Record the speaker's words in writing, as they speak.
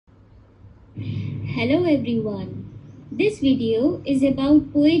Hello everyone. This video is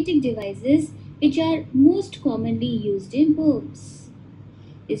about poetic devices which are most commonly used in poems.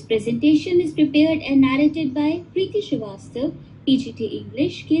 This presentation is prepared and narrated by Preeti Shrivastava, PGT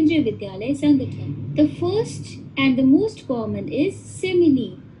English, Kendriya Vidyalaya, Sangathan. The first and the most common is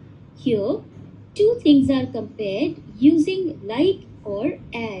simile. Here, two things are compared using like or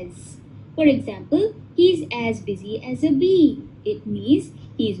as. For example, he is as busy as a bee. It means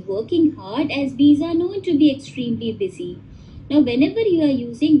he is working hard as bees are known to be extremely busy. Now, whenever you are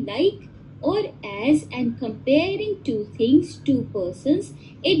using like or as and comparing two things, two persons,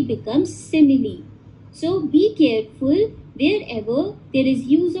 it becomes simile. So be careful wherever there is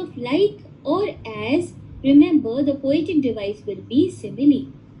use of like or as. Remember, the poetic device will be simile.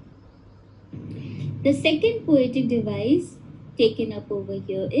 The second poetic device taken up over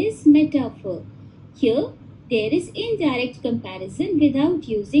here is metaphor. Here, there is indirect comparison without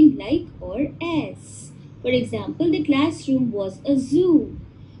using like or as. For example, the classroom was a zoo.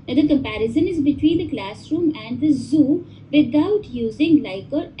 Now, the comparison is between the classroom and the zoo without using like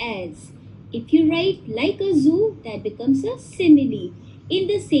or as. If you write like a zoo, that becomes a simile. In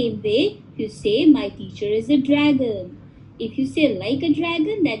the same way, if you say my teacher is a dragon. If you say like a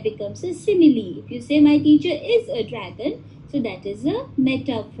dragon, that becomes a simile. If you say my teacher is a dragon, so that is a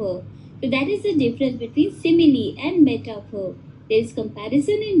metaphor. So that is the difference between simile and metaphor. There is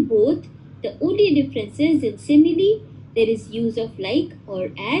comparison in both. The only difference is in simile, there is use of like or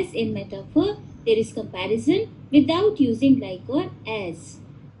as. In metaphor, there is comparison without using like or as.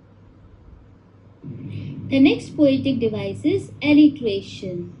 The next poetic device is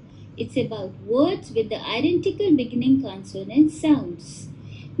alliteration. It's about words with the identical beginning consonant sounds.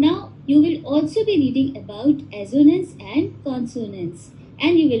 Now, you will also be reading about assonance and consonants.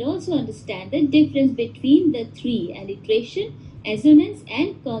 And you will also understand the difference between the three: alliteration, assonance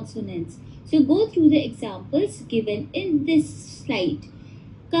and consonants. So go through the examples given in this slide.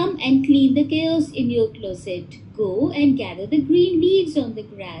 Come and clean the chaos in your closet. Go and gather the green leaves on the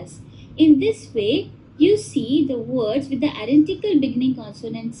grass. In this way, you see the words with the identical beginning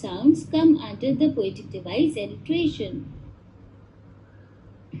consonant sounds come under the poetic device alliteration.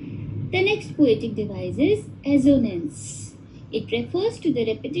 The next poetic device is assonance. It refers to the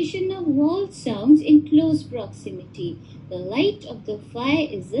repetition of vowel sounds in close proximity. The light of the fire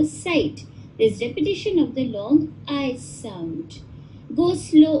is the sight. There is repetition of the long I sound. Go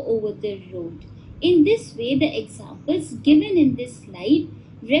slow over the road. In this way, the examples given in this slide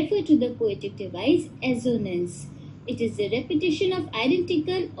refer to the poetic device assonance. It is the repetition of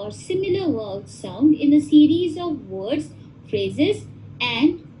identical or similar vowel sound in a series of words, phrases,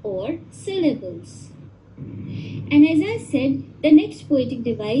 and or syllables. And as I said, the next poetic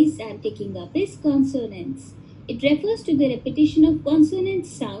device I am taking up is consonants. It refers to the repetition of consonant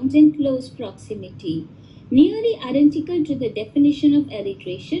sounds in close proximity. Nearly identical to the definition of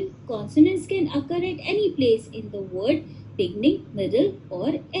alliteration, consonants can occur at any place in the word, beginning, middle,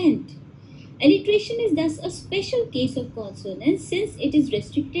 or end. Alliteration is thus a special case of consonants since it is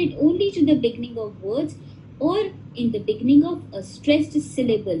restricted only to the beginning of words or in the beginning of a stressed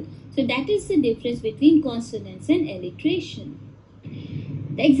syllable. So that is the difference between consonants and alliteration.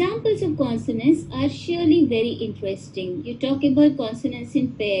 The examples of consonants are surely very interesting. You talk about consonants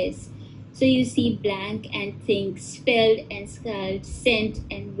in pairs. So you see blank and think, spelled and scald, sent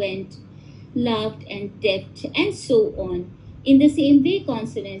and went, laughed and dept, and so on. In the same way,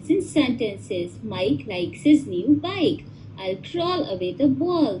 consonants in sentences. Mike likes his new bike. I'll crawl away the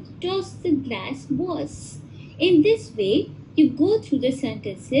ball. Toss the glass boss. In this way, you go through the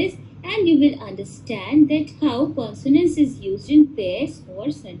sentences and you will understand that how consonants is used in pairs or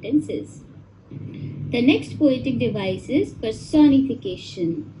sentences. The next poetic device is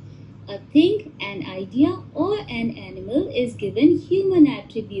personification. A thing, an idea, or an animal is given human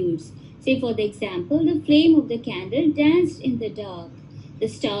attributes. Say for the example, the flame of the candle danced in the dark. The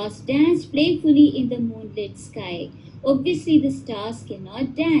stars danced playfully in the moonlit sky. Obviously, the stars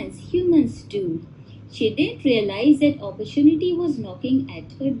cannot dance, humans do. She didn't realize that opportunity was knocking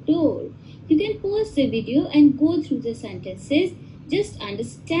at her door. You can pause the video and go through the sentences. Just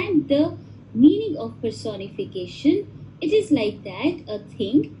understand the meaning of personification. It is like that a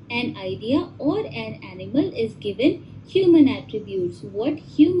thing, an idea, or an animal is given human attributes, what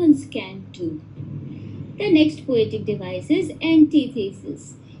humans can do. The next poetic device is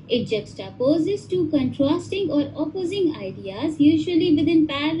antithesis. It juxtaposes two contrasting or opposing ideas, usually within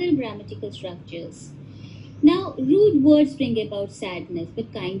parallel grammatical structures. Now, rude words bring about sadness,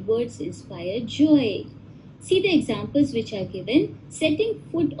 but kind words inspire joy. See the examples which are given. Setting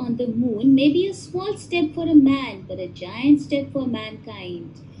foot on the moon may be a small step for a man, but a giant step for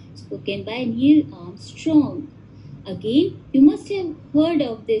mankind. spoken by Neil Armstrong. Again, you must have heard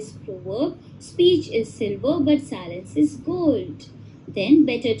of this proverb, speech is silver but silence is gold. Then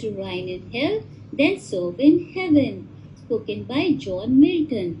better to reign in hell than serve in heaven, spoken by John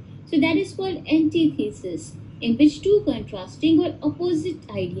Milton. So that is called antithesis, in which two contrasting or opposite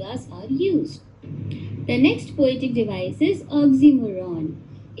ideas are used. The next poetic device is oxymoron.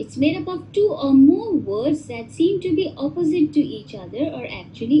 It's made up of two or more words that seem to be opposite to each other or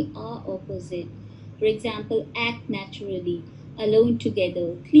actually are opposite. For example, act naturally, alone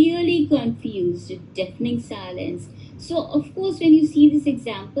together, clearly confused, deafening silence. So, of course, when you see this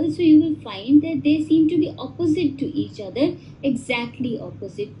example, so you will find that they seem to be opposite to each other, exactly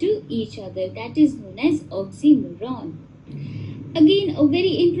opposite to each other. That is known as oxymoron. Again, a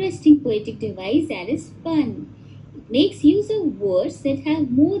very interesting poetic device, that is pun. It makes use of words that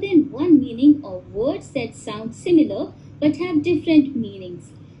have more than one meaning or words that sound similar but have different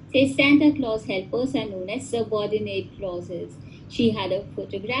meanings. Say Santa Claus helpers are known as subordinate clauses. She had a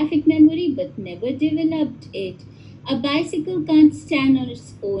photographic memory but never developed it. A bicycle can't stand on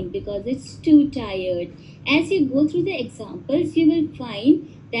its own because it's too tired. As you go through the examples, you will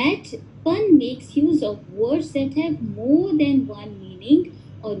find that pun makes use of words that have more than one meaning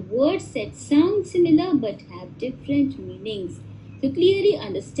or words that sound similar but have different meanings. To clearly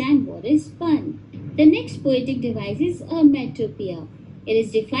understand what is pun. The next poetic device is onomatopoeia. It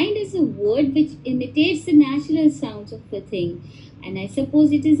is defined as a word which imitates the natural sounds of a thing, and I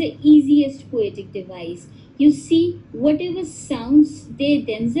suppose it is the easiest poetic device. You see, whatever sounds they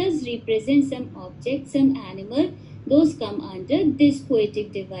themselves represent some object, some animal, those come under this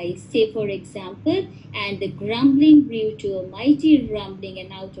poetic device. Say, for example, and the grumbling grew to a mighty rumbling,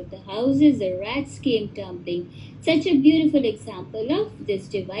 and out of the houses the rats came tumbling. Such a beautiful example of this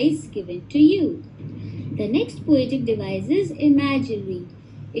device given to you. The next poetic device is imagery.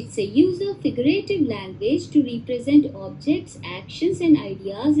 It's a use of figurative language to represent objects, actions, and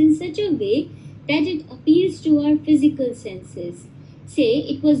ideas in such a way that it appeals to our physical senses. Say,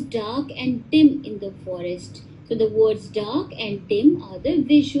 it was dark and dim in the forest. So the words dark and dim are the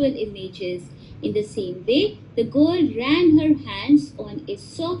visual images. In the same way, the girl ran her hands on a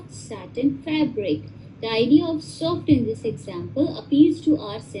soft satin fabric. The idea of soft in this example appeals to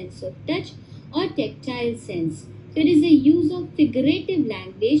our sense of touch or tactile sense. So it is a use of figurative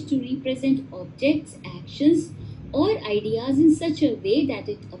language to represent objects, actions, or ideas in such a way that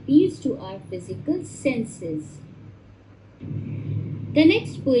it appeals to our physical senses. The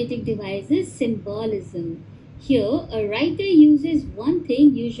next poetic device is symbolism. Here, a writer uses one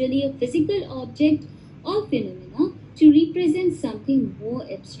thing, usually a physical object or phenomena, to represent something more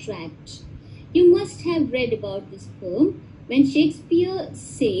abstract. You must have read about this poem when Shakespeare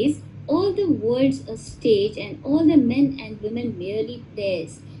says, all the world's a stage and all the men and women merely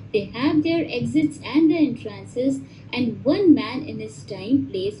players. They have their exits and their entrances, and one man in his time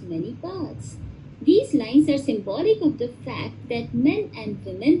plays many parts. These lines are symbolic of the fact that men and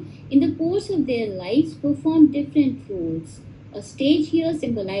women in the course of their lives perform different roles. A stage here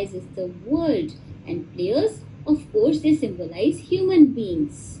symbolizes the world, and players, of course, they symbolize human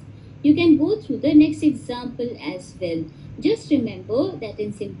beings. You can go through the next example as well. Just remember that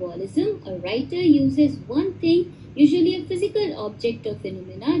in symbolism, a writer uses one thing, usually a physical object or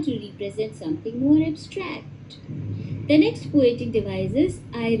phenomena, to represent something more abstract. The next poetic device is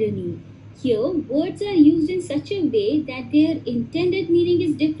irony. Here, words are used in such a way that their intended meaning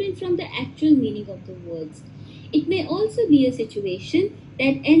is different from the actual meaning of the words. It may also be a situation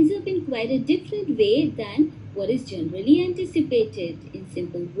that ends up in quite a different way than what is generally anticipated. In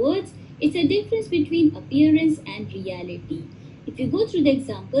simple words, it's a difference between appearance and reality. If you go through the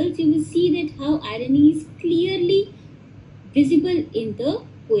examples, you will see that how irony is clearly visible in the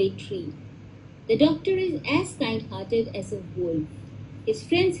poetry. The doctor is as kind-hearted as a wolf. His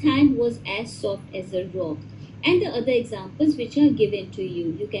friend's hand was as soft as a rock. And the other examples which are given to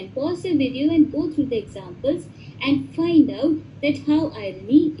you. You can pause the video and go through the examples and find out that how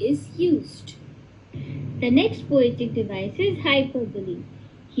irony is used. The next poetic device is hyperbole.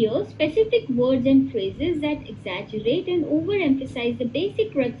 Here, specific words and phrases that exaggerate and overemphasize the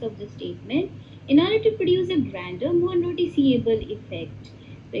basic crux of the statement in order to produce a grander, more noticeable effect.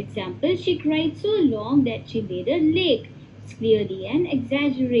 For example, she cried so long that she made a lake. It's clearly an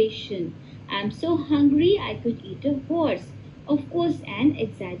exaggeration. I'm so hungry I could eat a horse. Of course, an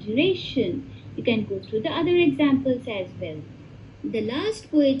exaggeration. You can go through the other examples as well. The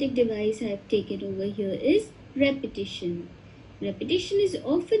last poetic device I have taken over here is repetition. Repetition is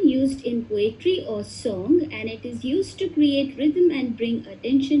often used in poetry or song, and it is used to create rhythm and bring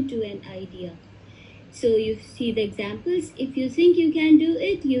attention to an idea. So you see the examples. If you think you can do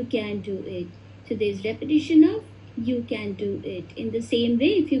it, you can do it. So there's repetition of you can do it. In the same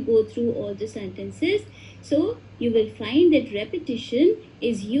way, if you go through all the sentences, so you will find that repetition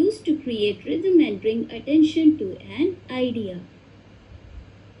is used to create rhythm and bring attention to an idea.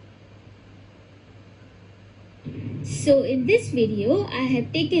 So in this video, I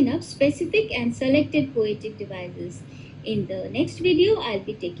have taken up specific and selected poetic devices. In the next video, I'll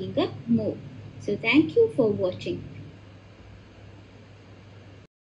be taking up more. So thank you for watching.